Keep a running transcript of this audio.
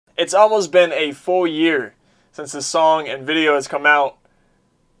it's almost been a full year since the song and video has come out.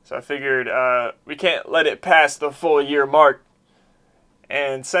 So I figured we can't let it pass the full year mark.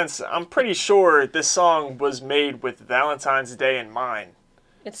 And since I'm pretty sure this song was made with Valentine's Day in mind,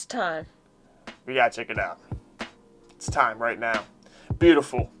 it's time. We gotta check it out. It's time right now.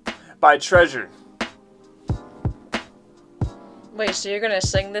 Beautiful by Treasure. Wait, so you're gonna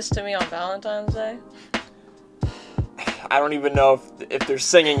sing this to me on Valentine's Day? I don't even know if they're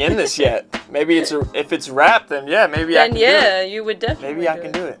singing in this yet. Maybe if it's rap, then yeah, maybe I can do it. Yeah, you would definitely. Maybe I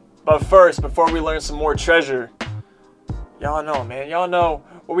can do it. But first, before we learn some more Treasure, y'all know, man. Y'all know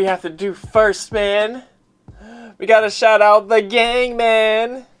what we have to do first, man. We gotta shout out the gang,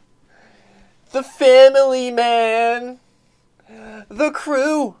 man. The family, man. The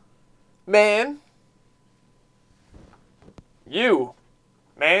crew, man. You,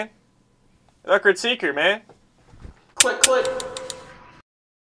 man. The CriTiC, man. Click, click.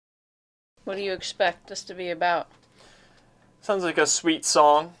 What do you expect this to be about? Sounds like a sweet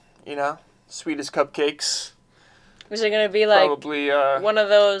song, you know? Sweet as cupcakes. Is it gonna be like probably one of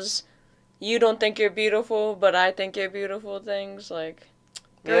those you don't think you're beautiful, but I think you're beautiful things? Like,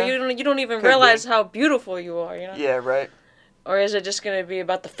 girl, yeah, you don't even realize how beautiful you are, you know? Yeah, right. Or is it just gonna be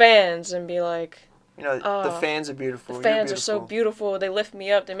about the fans and be like, you know, the fans are beautiful. The fans are so beautiful. They lift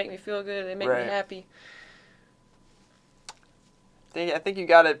me up. They make me feel good. They make me happy. I think you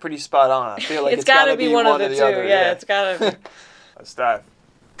got it pretty spot on. I feel like it's gotta be one of the two. Other. Yeah, it's gotta be. Let's dive.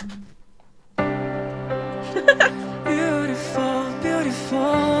 Beautiful, beautiful.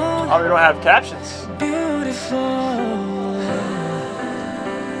 Oh, we don't have captions. Beautiful.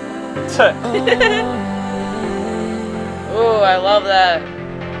 Oh, I love that.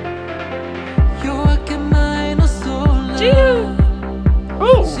 Gee.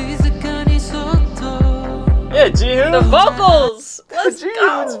 Ooh. Yeah, Jihoon. The vocals. Let's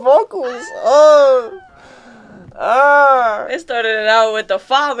Jihoon's go. vocals. Oh. Ah. They started it out with the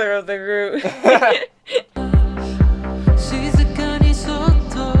father of the group.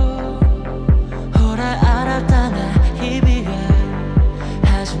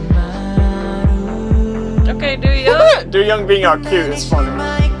 Okay, Do Young. Do Young being all cute is funny.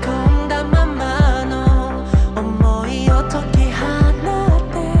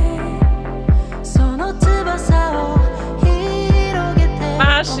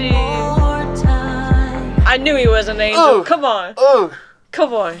 I knew he was an angel. Ooh. Come on. Ooh.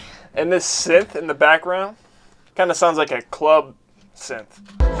 Come on. And this synth in the background kind of sounds like a club synth.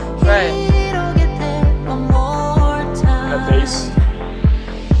 Right. The bass.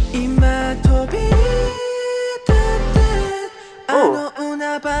 Ooh.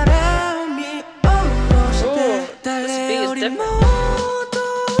 This beat is different.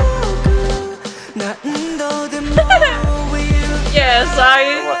 Yeah,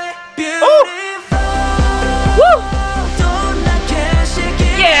 sorry. Ooh. Woo!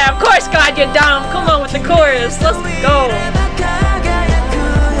 Yeah, of course, God, you're down. Come on with the chorus. Let's go.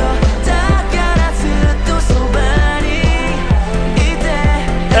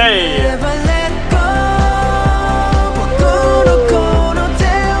 Hey. Yeah.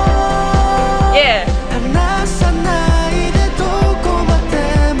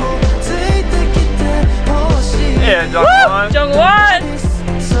 Yeah, Jungwon. Jungwon.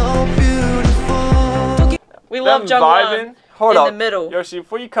 We love Jungwon. Hold in up. the middle. Yoshi,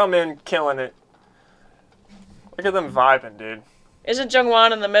 before you come in killing it, look at them vibing, dude. Isn't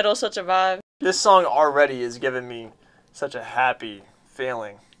Jungwon in the middle such a vibe? This song already is giving me such a happy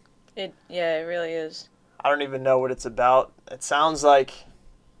feeling. Yeah, it really is. I don't even know what it's about. It sounds like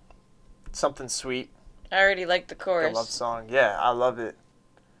something sweet. I already like the chorus. A love song. Yeah, I love it.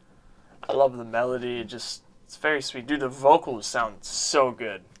 I love the melody. It's very sweet. Dude, the vocals sound so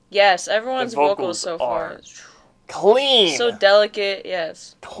good. Yes, everyone's The vocals so far. Clean. So delicate,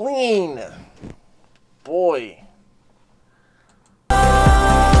 yes. Clean. Boy.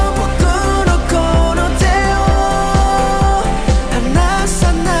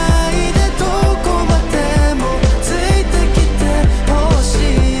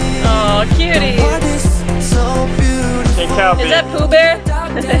 Oh, cutie. Is that Pooh Bear?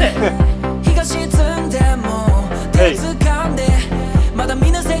 Hey.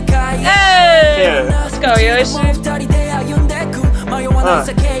 Hey! Yeah. Let's go, Yoshi.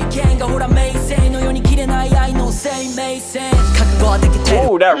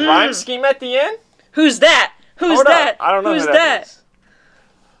 Ooh, that rhyme scheme at the end? Who's that? Who's Hold that? up. I don't know Who's who that is.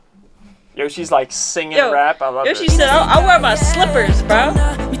 Yoshi's like singing rap. I love Yoshi it. said, I'll wear my slippers, bro.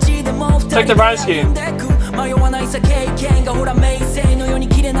 Check the rhyme scheme.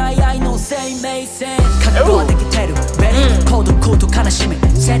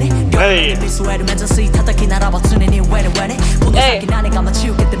 Hey.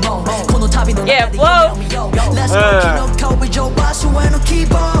 Yeah, flow.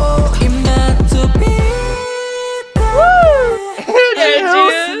 Yeah,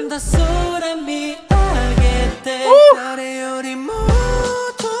 dude.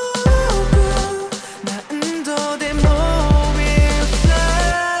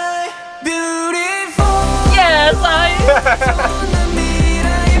 Yes,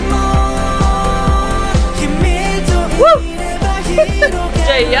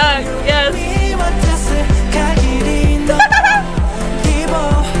 Jay Young, yes.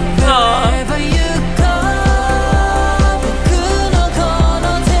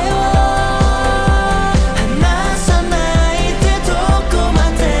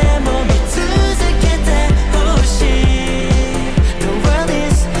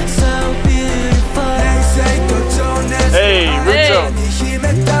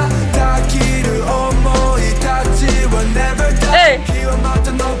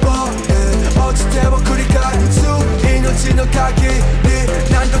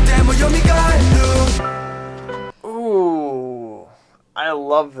 Ooh, I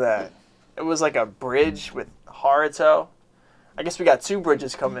love that. It was like a bridge with Haruto. I guess we got two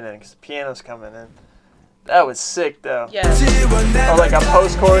bridges coming in because the piano's coming in. That was sick though. Yeah. Or like a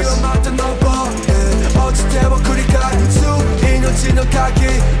post chorus.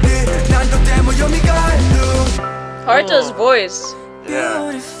 Haruto's voice. Yeah. I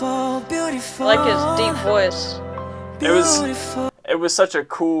like his deep voice. It was such a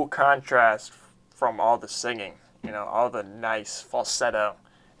cool contrast from all the singing, you know, all the nice falsetto,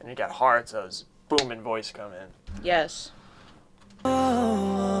 and you got Haruto's booming voice come in. Yes. Bring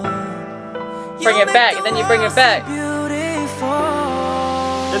it back, and then you bring it back.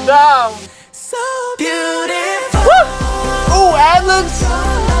 Get down. Woo! Ooh, ad-libs.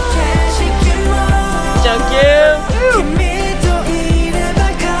 Junk you.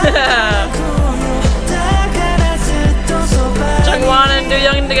 Jungwon and Do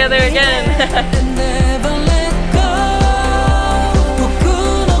Young together again.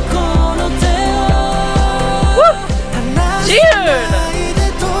 Woo! Dude!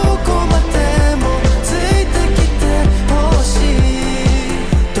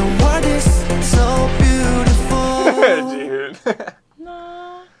 Dude.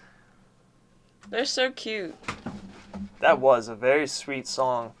 No. They're so cute. That was a very sweet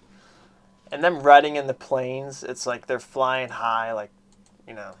song. And them riding in the planes, it's like they're flying high, like,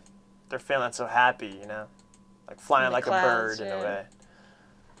 you know, they're feeling so happy, you know, like flying like clouds, a bird in a way.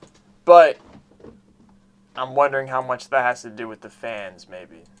 But I'm wondering how much that has to do with the fans,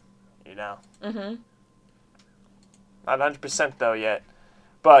 maybe, you know? Mm-hmm. Not 100% though yet,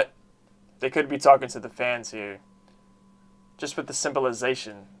 but they could be talking to the fans here. Just with the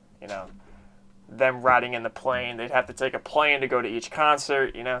symbolization, you know, them riding in the plane, they'd have to take a plane to go to each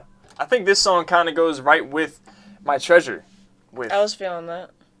concert, you know? I think this song kind of goes right with My Treasure. With I was feeling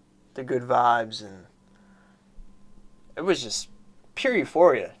that. the good vibes, and it was just pure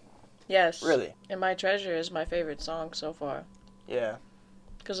euphoria. Yes. Really. And My Treasure is my favorite song so far. Yeah.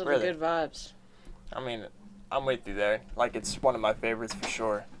 Because of Really? the good vibes. I mean, I'm with you there. Like, it's one of my favorites for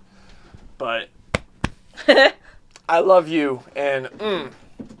sure. But I Love You and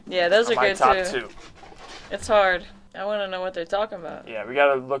Yeah, those are my good top too. two. It's hard. I want to know what they're talking about. Yeah, we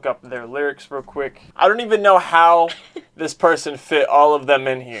gotta look up their lyrics real quick. I don't even know how this person fit all of them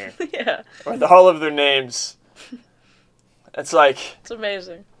in here. Yeah. Or all of their names. It's like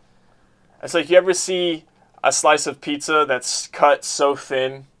amazing. It's like you ever see a slice of pizza that's cut so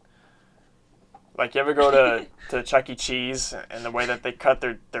thin? Like you ever go to Chuck E. Cheese and the way that they cut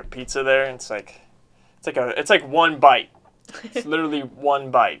their pizza there, and it's like one bite. It's literally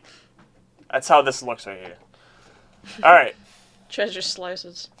one bite. That's how this looks right here. All right. Treasure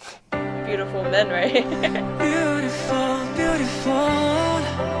slices. Beautiful men, right? Beautiful, beautiful,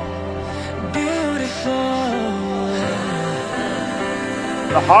 beautiful.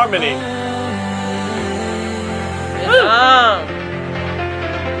 The harmony. Vietnam.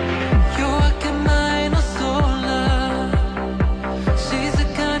 夜明け前の空静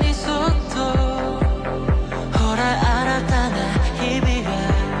かにそっとほら新たな日々が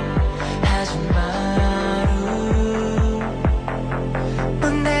始まる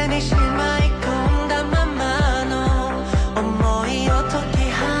胸にしまい込んだままの思いを解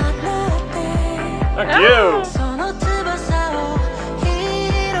き放って Thank you. その翼を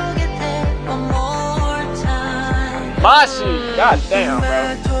広げて One more time Mashi. God damn,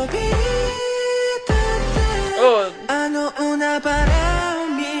 bro. 飛び立って Oh, あの海原を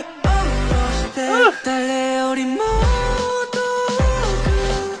見下ろして誰よりも遠く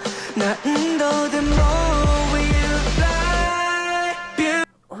流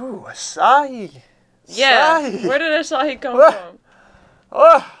Ooh, Asahi. Yeah. Asahi. Where did Asahi come What? from?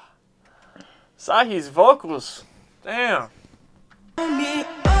 Oh, Asahi's vocals. Damn.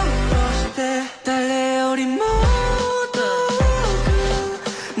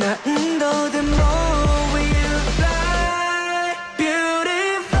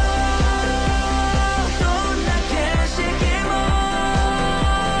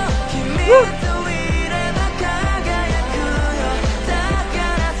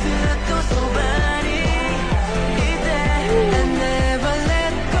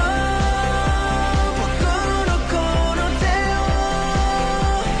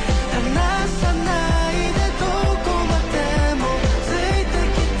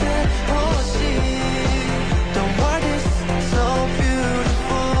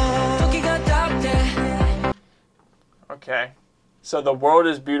 Okay. So the world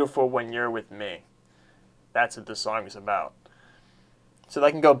is beautiful when you're with me. That's what the song is about. So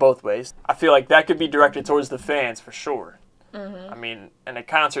that can go both ways. I feel like that could be directed towards the fans for sure. I mean, in a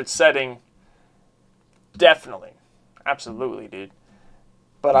concert setting, definitely. Absolutely, dude.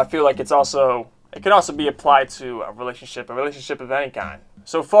 But I feel like it can also be applied to a relationship of any kind.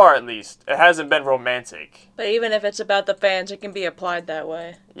 So far, at least. It hasn't been romantic. But even if it's about the fans, it can be applied that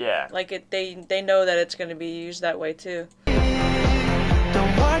way. Yeah. Like they know that it's going to be used that way too.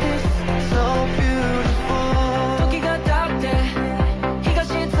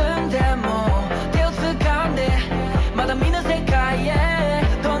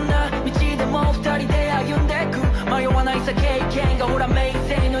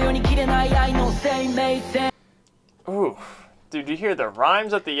 Ooh. Dude, you hear the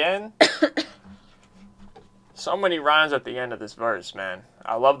rhymes at the end? So many rhymes at the end of this verse, man.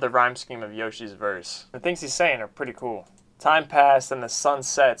 I love the rhyme scheme of Yoshi's verse. The things he's saying are pretty cool. Time passed and the sun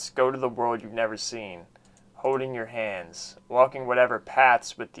sets. Go to the world you've never seen. Holding your hands. Walking whatever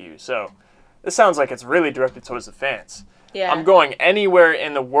paths with you. So, this sounds like it's really directed towards the fans. Yeah. I'm going anywhere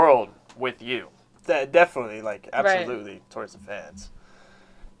in the world with you. Definitely, like, absolutely towards the fans.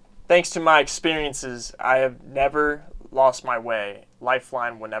 Thanks to my experiences, I have never lost my way.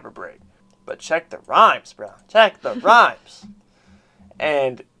 Lifeline will never break. But check the rhymes, bro. Check the rhymes.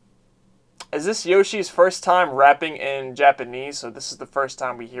 And is this Yoshi's first time rapping in Japanese? So this is the first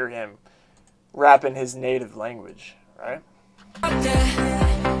time we hear him rap in his native language, right?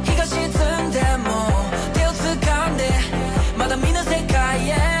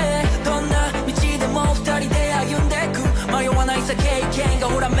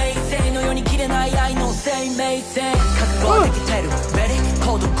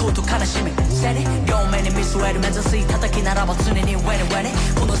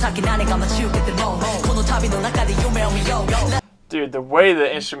 Dude, the way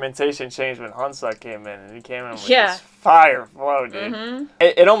the instrumentation changed when Hansa came in, and he came in with this fire flow, dude.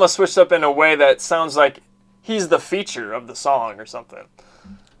 It almost switched up in a way that sounds like he's the feature of the song or something.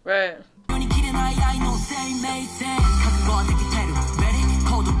 Right.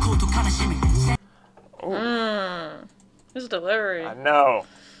 His delivery. I know.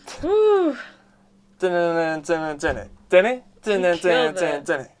 Woo.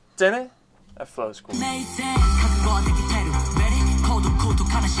 That flow's cool.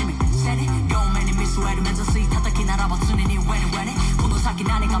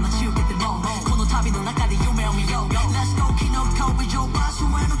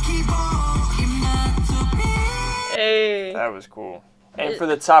 Hey. That was cool. Aim for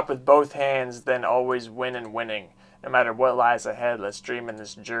the top with both hands, then always win and winning. No matter what lies ahead, let's dream in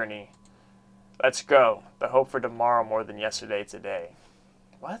this journey. Let's go. The hope for tomorrow more than yesterday today.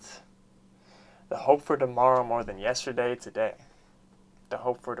 What? The hope for tomorrow more than yesterday today. The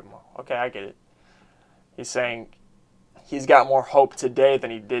hope for tomorrow. Okay, I get it. He's saying he's got more hope today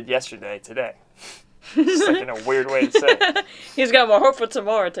than he did yesterday today. It's like in a weird way to say it. He's got more hope for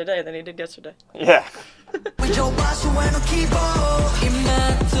tomorrow today than he did yesterday. Yeah.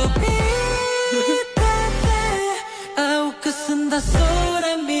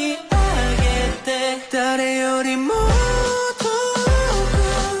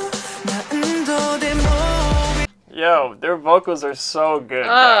 Yo, their vocals are so good,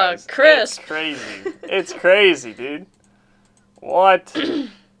 guys. Chris. It's crazy. It's crazy, dude. What?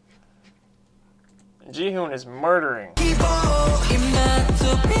 Jihoon is murdering.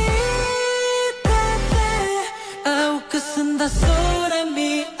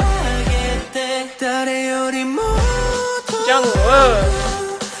 Jungwoo.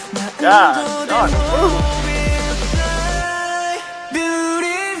 God, Jungwoo.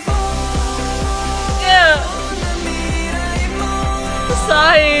 Yeah.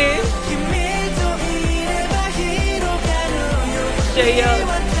 Sai. J-Yo.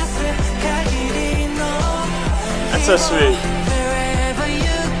 That's so sweet.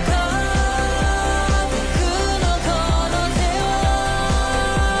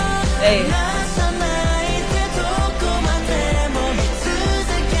 Hey.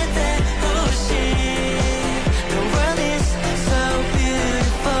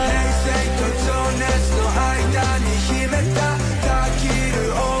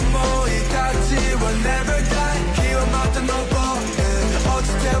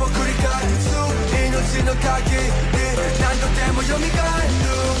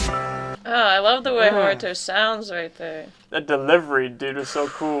 Oh, I love the way Haruto sounds right there. That delivery, dude, was so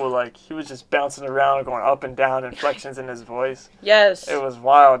cool. Like, he was just bouncing around, going up and down, inflections in his voice. Yes. It was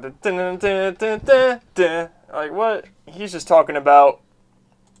wild. Like, what? He's just talking about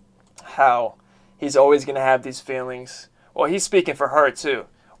how he's always going to have these feelings. Well, he's speaking for her, too.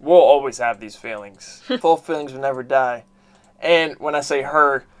 We'll always have these feelings. Full feelings will never die. And when I say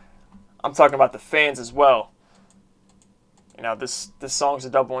her, I'm talking about the fans as well. You know, this song's a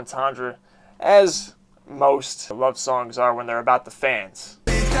double entendre, as most love songs are when they're about the fans.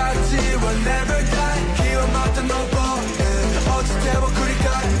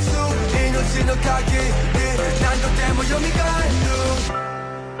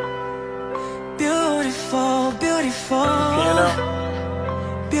 Beautiful, beautiful, Piano.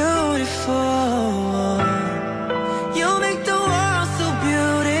 beautiful. You make the world so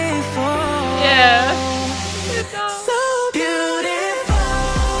beautiful. Yeah. So beautiful.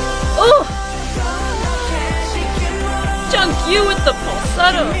 Ooh. Junk you with the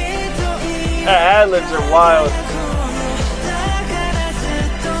falsetto. Ad-libs are wild.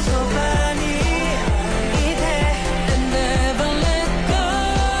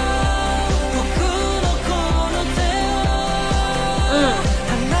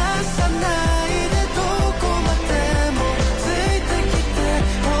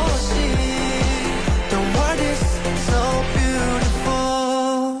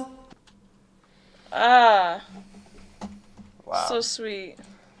 Ah. Wow. So sweet.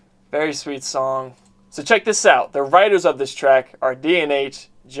 Very sweet song. So check this out. The writers of this track are D&H,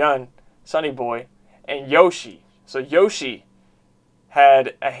 Jun, Sonny Boy, and Yoshi. So Yoshi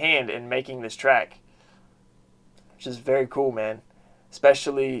had a hand in making this track, which is very cool, man.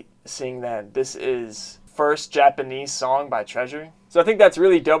 Especially seeing that this is first Japanese song by Treasure. So I think that's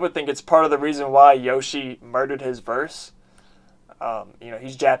really dope. I think it's part of the reason why Yoshi murdered his verse. You know,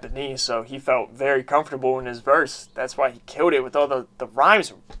 he's Japanese, so he felt very comfortable in his verse. That's why he killed it with all the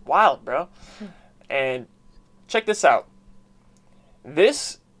rhymes. Wild, bro. And check this out.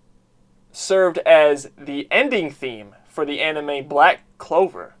 This served as the ending theme for the anime Black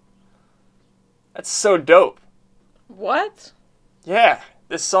Clover. That's so dope. What? Yeah,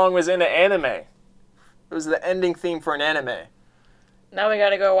 this song was in an anime. It was the ending theme for an anime. Now we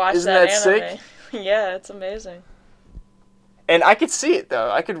gotta go watch Isn't that that anime. sick? Yeah, it's amazing. And I could see it, though.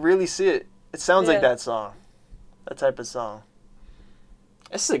 I could really see it. It sounds like Yeah. that song. That type of song.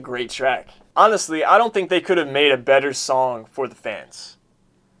 This is a great track. Honestly, I don't think they could have made a better song for the fans.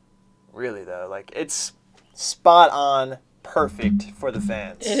 Really, though. Like, it's spot on perfect for the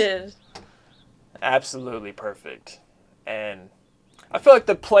fans. It is. Absolutely perfect. And I feel like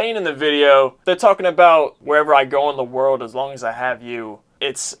the playing in the video, they're talking about wherever I go in the world, as long as I have you,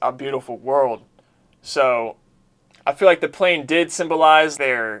 it's a beautiful world. So I feel like the plane did symbolize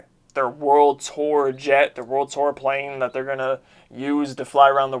their world tour jet, their world tour plane that they're going to use to fly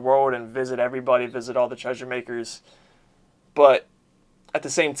around the world and visit everybody, visit all the treasure makers. But at the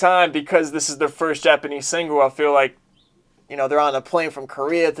same time, because this is their first Japanese single, I feel like, you know, they're on a plane from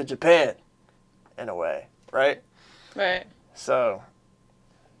Korea to Japan, in a way, right? Right. So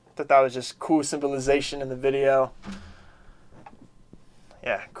I thought that was just cool symbolization in the video.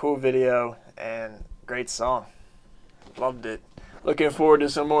 Yeah, cool video and great song. Loved it. Looking forward to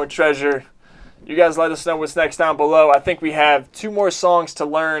some more Treasure. You guys let us know what's next down below. I think we have 2 more songs to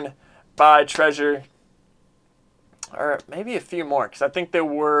learn by Treasure. Or maybe a few more, because I think there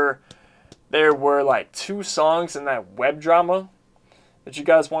were like 2 songs in that web drama that you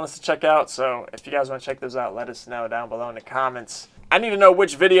guys want us to check out. So if you guys want to check those out, let us know down below in the comments. I need to know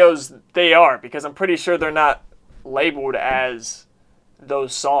which videos they are, because I'm pretty sure they're not labeled as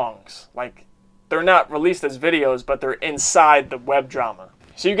those songs. Like, they're not released as videos, but they're inside the web drama.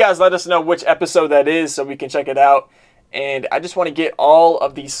 So you guys let us know which episode that is so we can check it out. And I just want to get all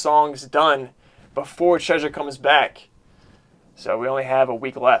of these songs done before Treasure comes back. So we only have a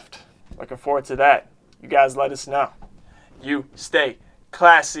week left. Looking forward to that. You guys let us know. You stay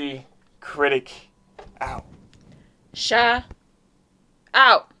classy. CriTiC out. Sha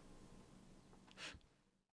Out.